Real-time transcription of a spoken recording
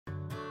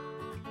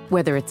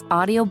Whether it's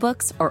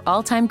audiobooks or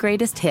all-time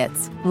greatest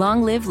hits,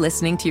 long live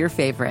listening to your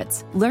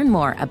favorites. Learn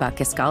more about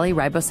Kisqali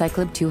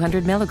Ribociclib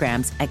 200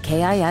 milligrams at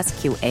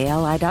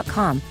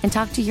KISQALI.com and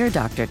talk to your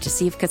doctor to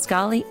see if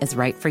Kisqali is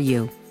right for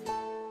you.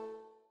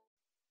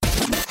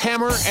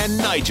 Hammer and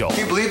Nigel. Can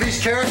you believe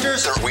these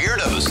characters are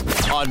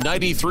weirdos? On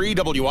 93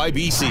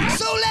 WIBC.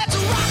 So let's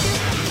rock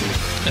it!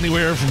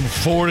 Anywhere from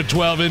 4 to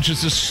 12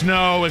 inches of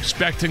snow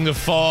expecting to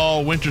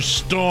fall. Winter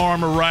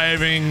storm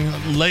arriving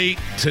late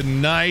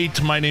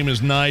tonight. My name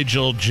is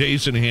Nigel.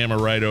 Jason Hammer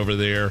right over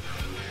there.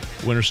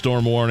 Winter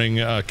storm warning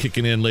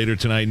kicking in later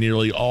tonight.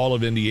 Nearly all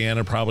of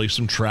Indiana. Probably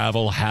some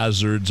travel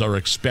hazards are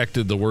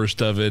expected. The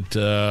worst of it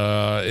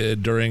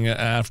during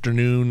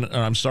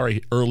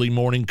early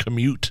morning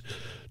commute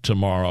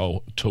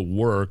tomorrow to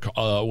work.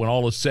 When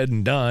all is said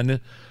and done,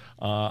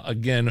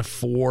 again,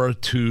 4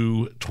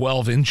 to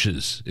 12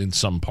 inches in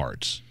some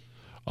parts.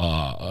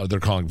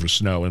 They're calling for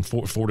snow and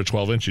 4 to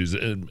 12 inches.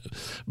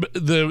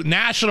 The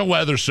National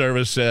Weather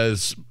Service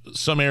says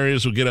some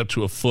areas will get up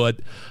to a foot.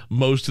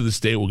 Most of the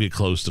state will get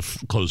closer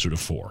to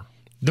 4.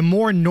 The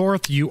more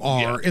north you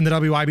are in the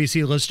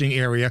WIBC listening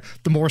area,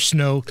 the more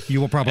snow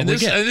you will probably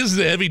get. And this is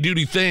the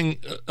heavy-duty thing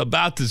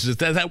about this, is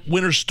that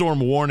winter storm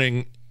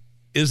warning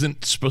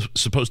isn't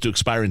supposed to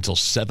expire until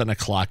 7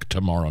 o'clock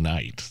tomorrow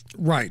night.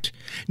 Right.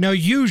 Now,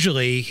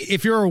 usually,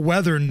 if you're a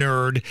weather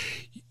nerd,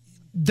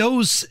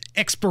 those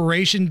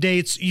expiration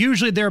dates,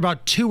 usually they're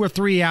about 2 or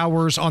 3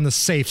 hours on the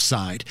safe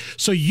side.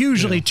 So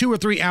usually 2 or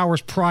 3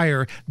 hours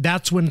prior,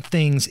 that's when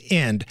things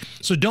end.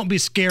 So don't be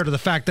scared of the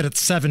fact that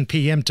it's 7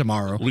 p.m.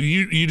 tomorrow. Well,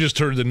 you just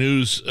heard the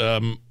news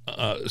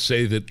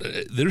say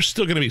that there's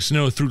still going to be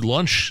snow through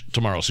lunch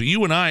tomorrow. So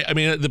you and I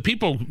mean, the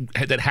people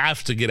that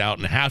have to get out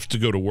and have to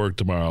go to work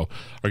tomorrow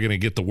are going to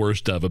get the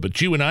worst of it. But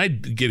you and I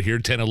get here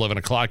 10, 11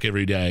 o'clock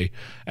every day,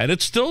 and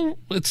it still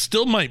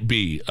might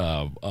be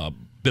a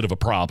bit of a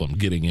problem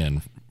getting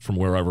in from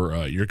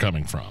wherever you're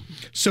coming from.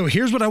 So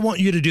here's what I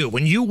want you to do.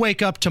 When you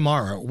wake up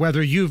tomorrow,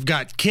 whether you've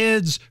got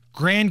kids,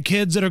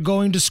 grandkids that are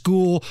going to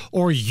school,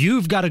 or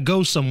you've got to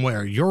go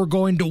somewhere, you're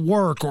going to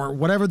work, or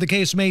whatever the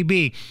case may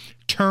be,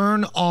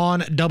 turn on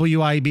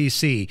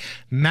WIBC.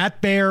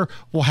 Matt Baer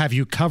will have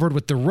you covered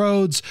with the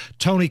roads.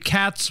 Tony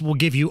Katz will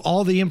give you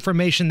all the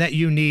information that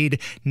you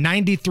need.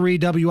 93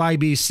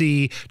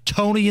 WIBC.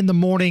 Tony in the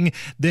morning.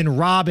 Then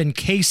Rob and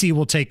Casey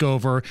will take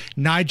over.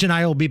 Nige and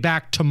I will be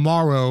back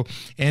tomorrow,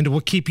 and we'll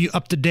keep you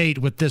up to date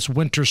with this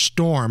winter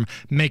storm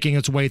making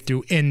its way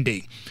through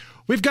Indy.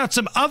 We've got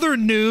some other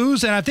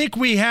news, and I think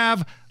we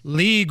have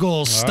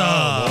legal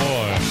stuff.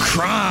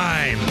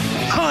 Crime,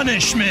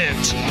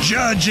 punishment,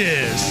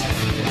 judges,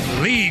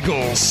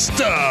 legal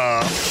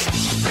stuff.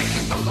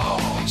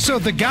 So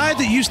the guy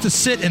that used to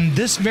sit in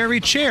this very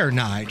chair,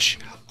 Nige,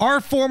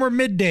 our former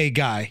midday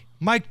guy,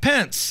 Mike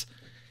Pence,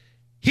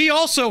 he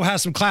also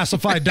has some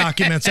classified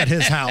documents at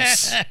his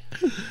house.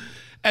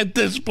 At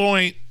this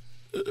point,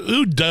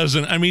 who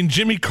doesn't? I mean,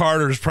 Jimmy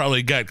Carter's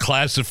probably got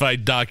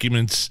classified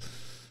documents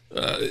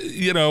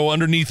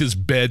underneath his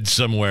bed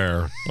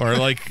somewhere, or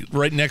like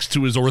right next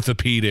to his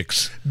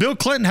orthopedics. Bill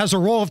Clinton has a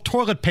roll of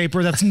toilet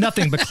paper that's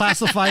nothing but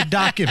classified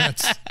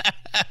documents.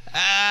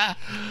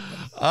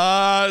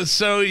 A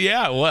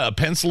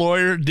Pence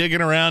lawyer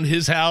digging around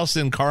his house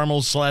in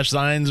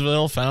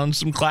Carmel/Zionsville found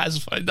some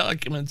classified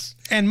documents.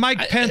 And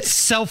Mike Pence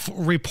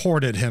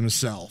self-reported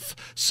himself.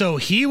 So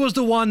he was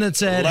the one that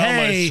said,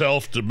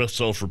 myself to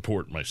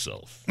self-report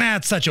myself.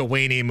 That's such a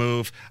weenie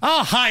move.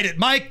 I'll hide it,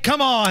 Mike.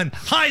 Come on.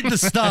 Hide the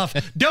stuff.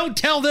 Don't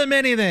tell them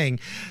anything.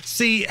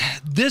 See,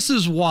 this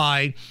is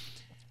why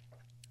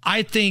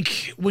I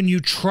think when you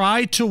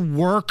try to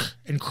work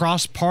and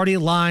cross party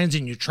lines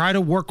and you try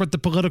to work with the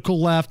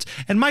political left,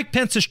 and Mike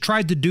Pence has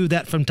tried to do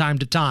that from time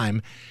to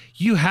time,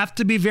 you have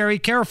to be very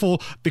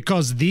careful,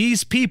 because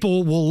these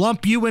people will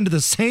lump you into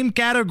the same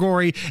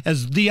category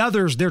as the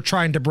others they're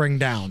trying to bring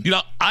down.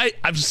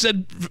 I've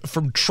said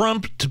from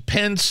Trump to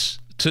Pence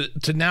to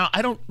now,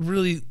 I don't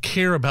really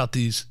care about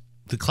the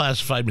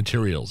classified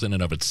materials in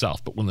and of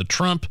itself. But when the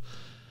Trump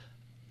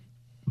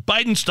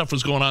Biden stuff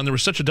was going on, there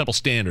was such a double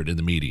standard in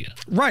the media,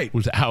 right,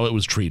 with how it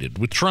was treated.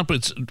 With Trump,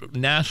 it's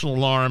national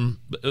alarm,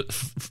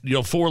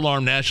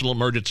 4-alarm national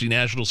emergency,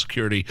 national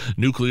security,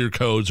 nuclear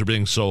codes are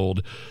being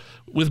sold.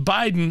 With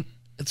Biden,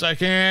 it's like,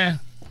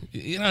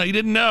 he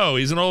didn't know.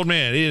 He's an old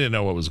man. He didn't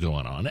know what was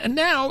going on. And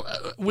now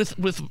with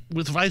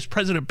Vice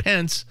President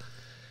Pence,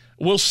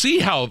 we'll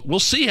see how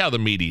the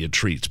media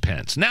treats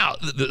Pence. Now,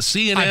 the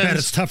CNN, I bet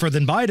it's tougher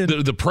than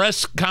Biden. The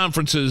press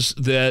conferences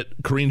that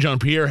Karine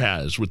Jean-Pierre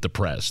has with the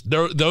press,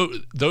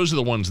 those are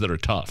the ones that are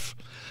tough.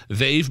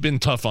 They've been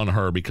tough on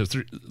her because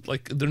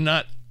they're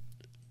not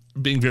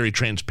being very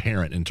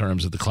transparent in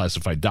terms of the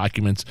classified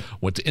documents,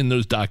 what's in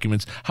those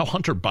documents, how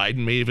Hunter Biden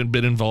may have even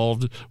been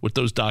involved with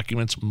those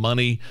documents,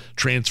 money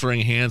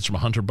transferring hands from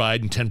Hunter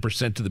Biden,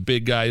 10% to the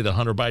big guy, the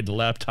Hunter Biden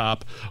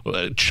laptop,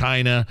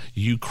 China,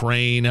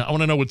 Ukraine. I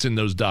want to know what's in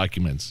those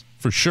documents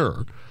for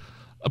sure.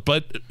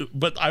 But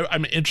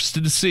I'm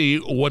interested to see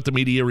what the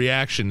media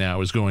reaction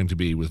now is going to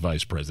be with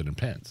Vice President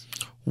Pence.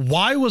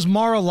 Why was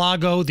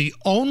Mar-a-Lago the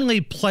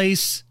only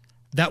place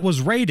that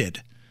was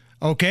raided.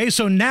 Okay,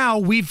 so now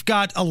we've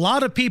got a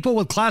lot of people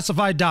with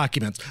classified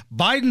documents.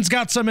 Biden's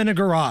got some in a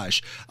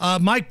garage.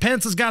 Mike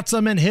Pence has got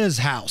some in his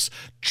house.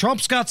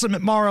 Trump's got some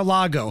at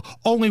Mar-a-Lago.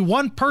 Only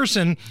one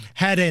person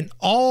had an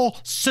all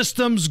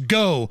systems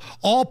go,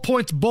 all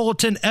points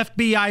bulletin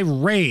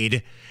FBI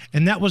raid,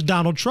 and that was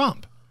Donald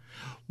Trump.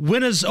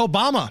 When is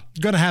Obama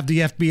going to have the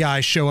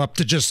FBI show up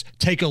to just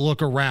take a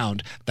look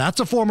around?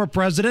 That's a former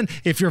president.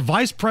 If your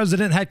vice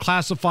president had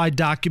classified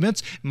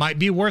documents, it might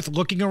be worth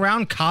looking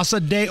around Casa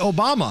de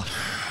Obama.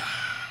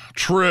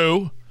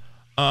 True.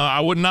 I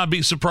would not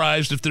be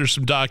surprised if there's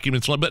some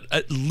documents, but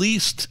at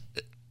least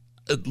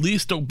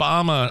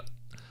Obama.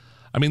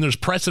 I mean, there's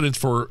precedents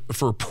for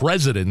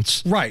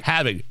presidents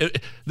having.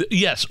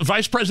 Yes,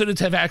 vice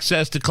presidents have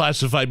access to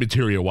classified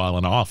material while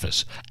in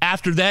office.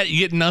 After that, you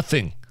get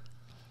nothing.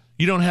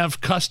 You don't have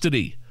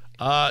custody.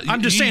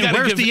 I'm just saying,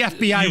 where's the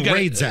FBI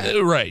raids at?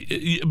 Right.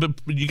 But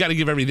you got to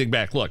give everything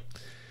back. Look,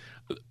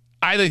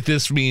 I think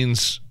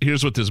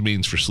here's what this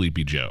means for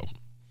Sleepy Joe.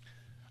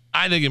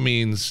 I think it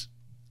means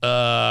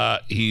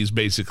he's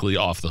basically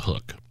off the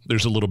hook.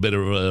 There's a little bit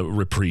of a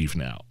reprieve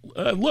now.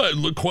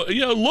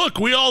 Look,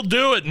 we all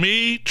do it.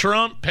 Me,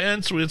 Trump,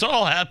 Pence, it's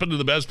all happened to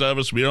the best of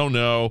us. We don't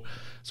know.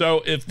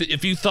 So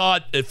if you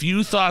thought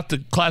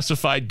the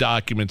classified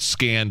documents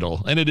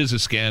scandal, and it is a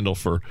scandal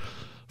for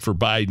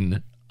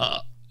Biden,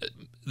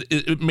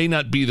 it may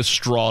not be the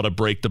straw to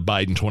break the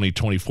Biden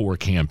 2024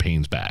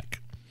 campaign's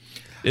back.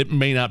 It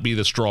may not be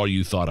the straw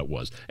you thought it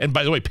was. And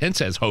by the way, Pence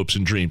has hopes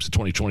and dreams in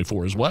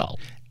 2024 as well.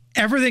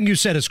 Everything you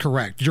said is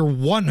correct. You're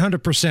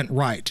 100%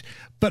 right.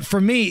 But for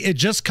me, it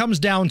just comes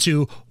down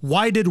to,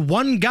 why did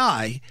one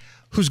guy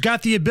who's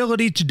got the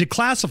ability to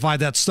declassify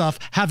that stuff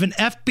have an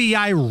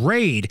FBI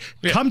raid,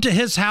 come to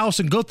his house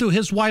and go through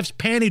his wife's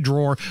panty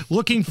drawer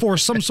looking for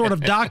some sort of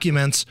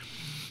documents?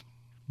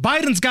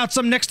 Biden's got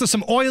some next to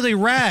some oily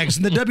rags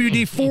in the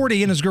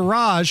WD-40 in his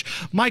garage.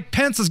 Mike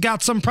Pence has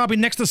got some probably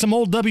next to some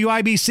old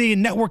WIBC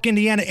and Network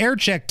Indiana air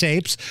check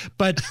tapes,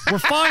 but we're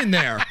fine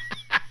there.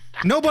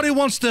 Nobody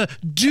wants to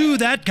do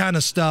that kind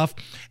of stuff.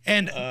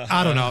 And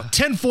I don't know,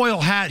 tinfoil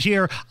hat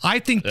here. I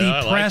think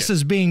the press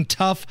is being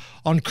tough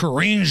on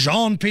Karine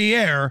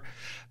Jean-Pierre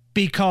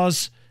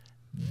because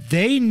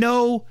they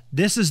know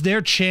this is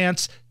their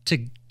chance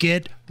to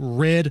get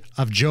rid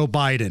of Joe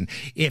Biden.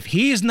 If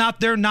he's not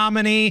their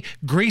nominee,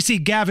 greasy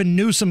Gavin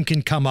Newsom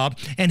can come up,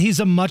 and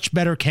he's a much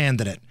better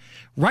candidate.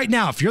 Right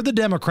now, if you're the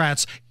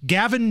Democrats,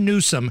 Gavin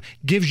Newsom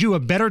gives you a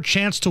better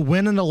chance to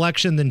win an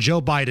election than Joe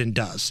Biden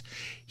does.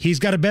 He's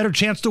got a better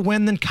chance to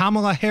win than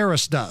Kamala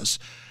Harris does.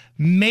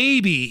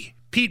 Maybe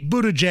Pete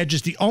Buttigieg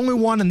is the only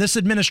one in this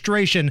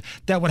administration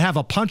that would have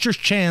a puncher's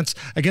chance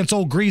against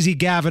old greasy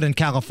Gavin in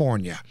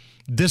California.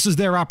 This is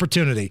their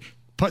opportunity.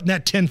 Putting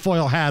that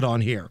tinfoil hat on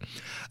here.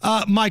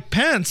 Mike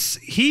Pence,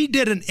 he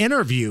did an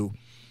interview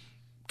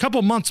a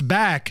couple months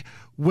back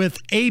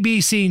with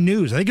ABC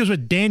News. I think it was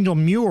with Daniel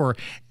Muir,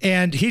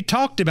 and he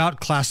talked about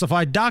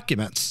classified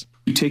documents.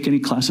 You take any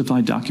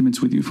classified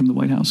documents with you from the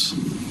White House?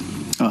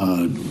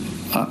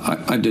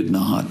 I did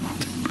not.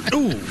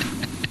 Ooh.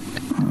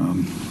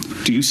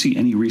 Do you see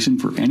any reason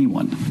for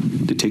anyone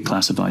to take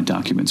classified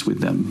documents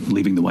with them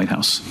leaving the White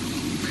House?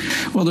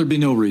 Well, there'd be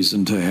no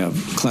reason to have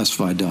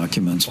classified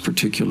documents,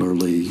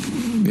 particularly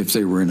if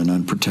they were in an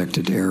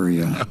unprotected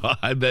area.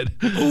 I bet.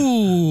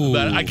 Ooh.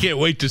 I can't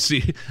wait to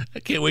see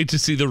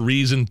the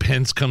reason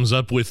Pence comes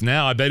up with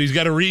now. I bet he's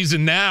got a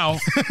reason now.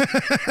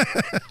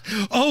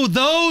 Oh,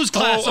 those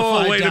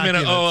classified wait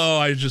documents.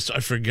 a minute. I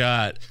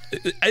forgot.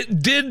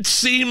 It did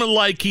seem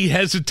like he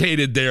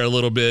hesitated there a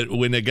little bit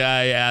when the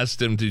guy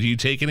asked him, "Did you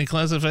take any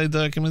classified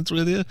documents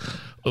with you?"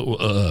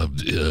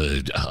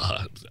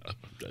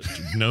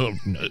 No.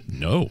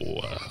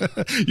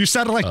 You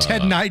sounded like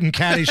Ted Knight in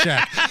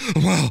Caddyshack.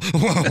 Whoa.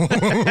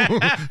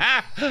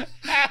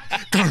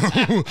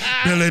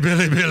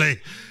 Billy.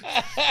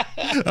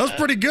 That was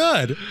pretty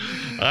good.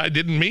 I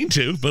didn't mean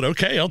to, but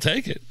okay, I'll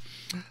take it.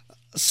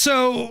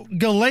 So,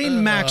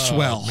 Ghislaine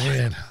Maxwell,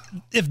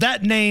 if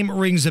that name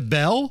rings a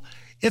bell,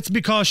 it's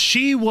because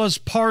she was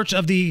part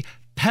of the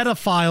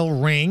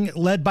pedophile ring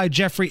led by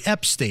Jeffrey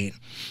Epstein.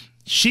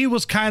 She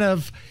was kind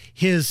of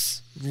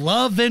his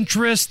love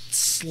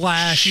interest /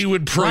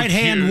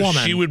 right-hand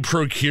woman. She would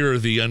procure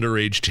the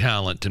underage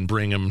talent and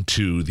bring them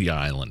to the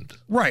island.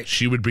 Right.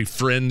 She would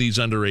befriend these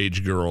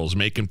underage girls,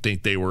 make them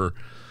think they were,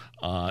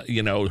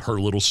 her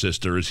little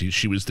sisters.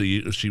 She was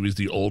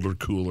the older,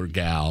 cooler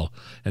gal,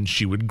 and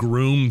she would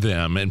groom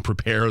them and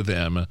prepare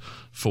them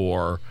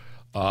for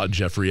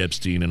Jeffrey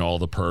Epstein and all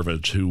the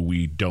perverts who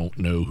we don't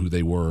know who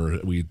they were.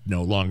 We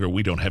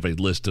don't have a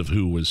list of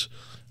who was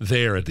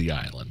there at the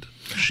island.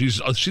 She's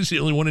the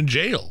only one in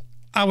jail.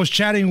 I was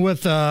chatting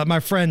with my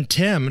friend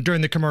Tim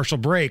during the commercial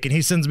break, and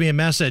he sends me a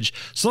message.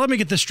 So let me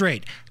get this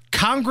straight.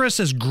 Congress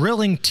is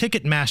grilling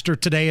Ticketmaster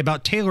today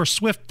about Taylor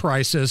Swift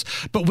prices,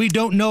 but we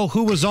don't know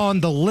who was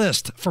on the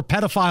list for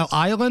Pedophile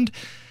Island.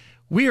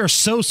 We are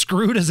so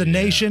screwed as a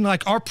nation.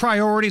 Like, our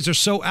priorities are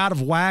so out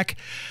of whack.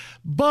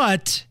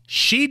 But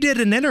she did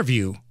an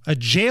interview, a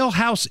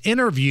jailhouse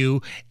interview,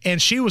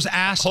 and she was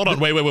asked... Hold on,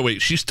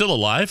 wait. She's still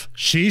alive?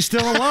 She's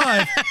still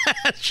alive.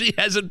 She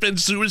hasn't been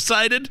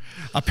suicided?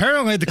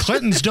 Apparently, the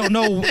Clintons don't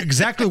know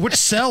exactly which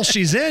cell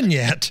she's in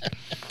yet.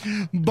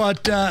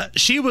 But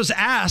she was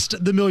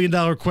asked the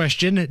million-dollar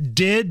question,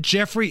 did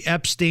Jeffrey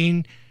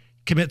Epstein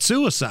commit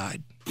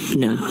suicide?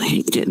 No,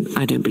 he didn't.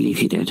 I don't believe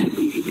he did.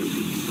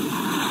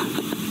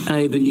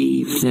 I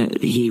believe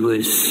that he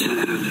was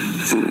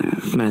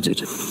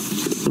murdered.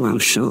 Well,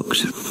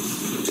 shocked.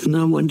 And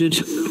I wondered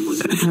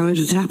how it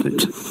had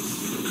happened.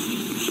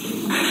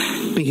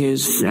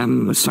 Because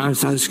as far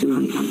as I was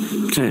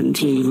concerned,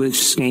 he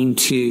was going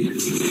to...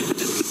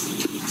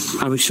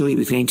 I was sure he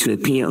was going to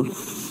appeal.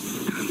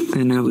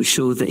 And I was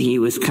sure that he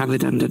was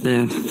covered under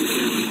the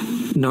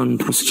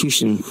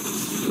non-prosecution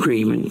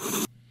agreement.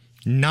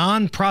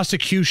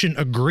 Non-prosecution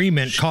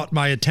agreement caught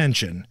my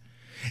attention.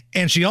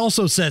 And she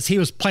also says he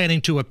was planning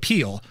to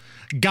appeal.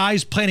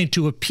 Guys planning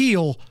to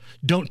appeal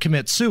don't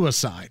commit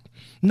suicide.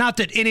 Not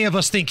that any of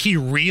us think he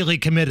really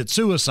committed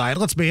suicide.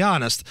 Let's be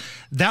honest.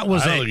 That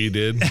was I don't think he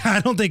did.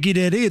 I don't think he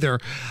did either.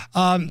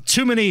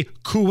 Too many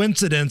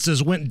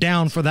coincidences went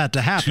down for that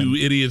to happen. 2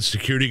 idiot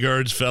security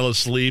guards fell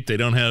asleep. They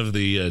don't have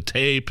the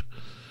tape.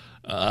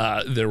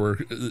 There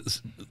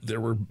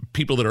were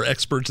people that are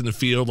experts in the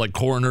field, like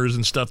coroners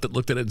and stuff, that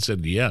looked at it and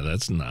said, yeah,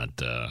 that's not...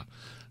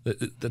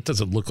 that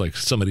doesn't look like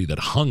somebody that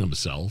hung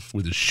himself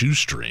with his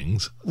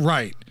shoestrings.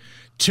 Right.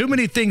 Too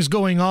many things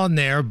going on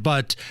there,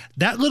 but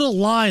that little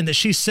line that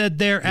she said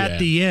there at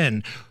the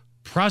end,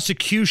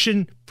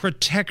 prosecution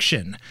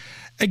protection.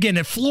 Again,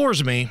 it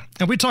floors me,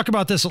 and we talk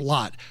about this a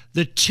lot.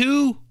 The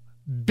 2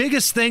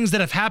 biggest things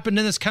that have happened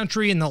in this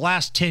country in the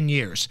last 10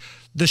 years.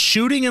 The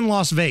shooting in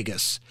Las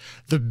Vegas,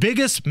 the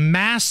biggest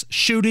mass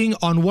shooting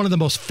on one of the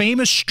most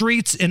famous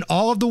streets in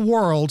all of the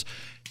world.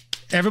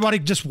 Everybody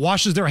just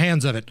washes their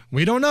hands of it.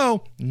 We don't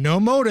know. No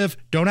motive.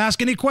 Don't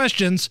ask any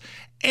questions.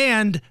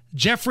 And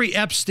Jeffrey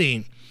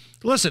Epstein.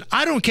 Listen,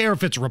 I don't care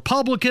if it's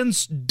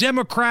Republicans,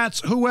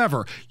 Democrats,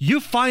 whoever. You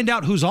find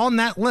out who's on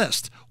that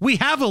list. We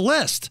have a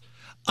list.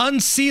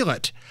 Unseal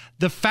it.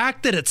 The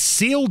fact that it's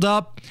sealed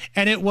up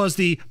and it was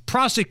the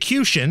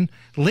prosecution,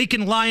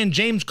 Leakin' Lion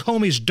James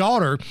Comey's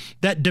daughter,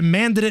 that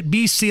demanded it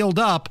be sealed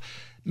up,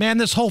 man,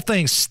 this whole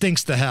thing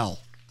stinks to hell.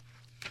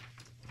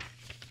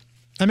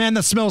 A man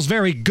that smells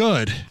very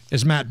good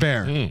is Matt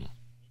Baer.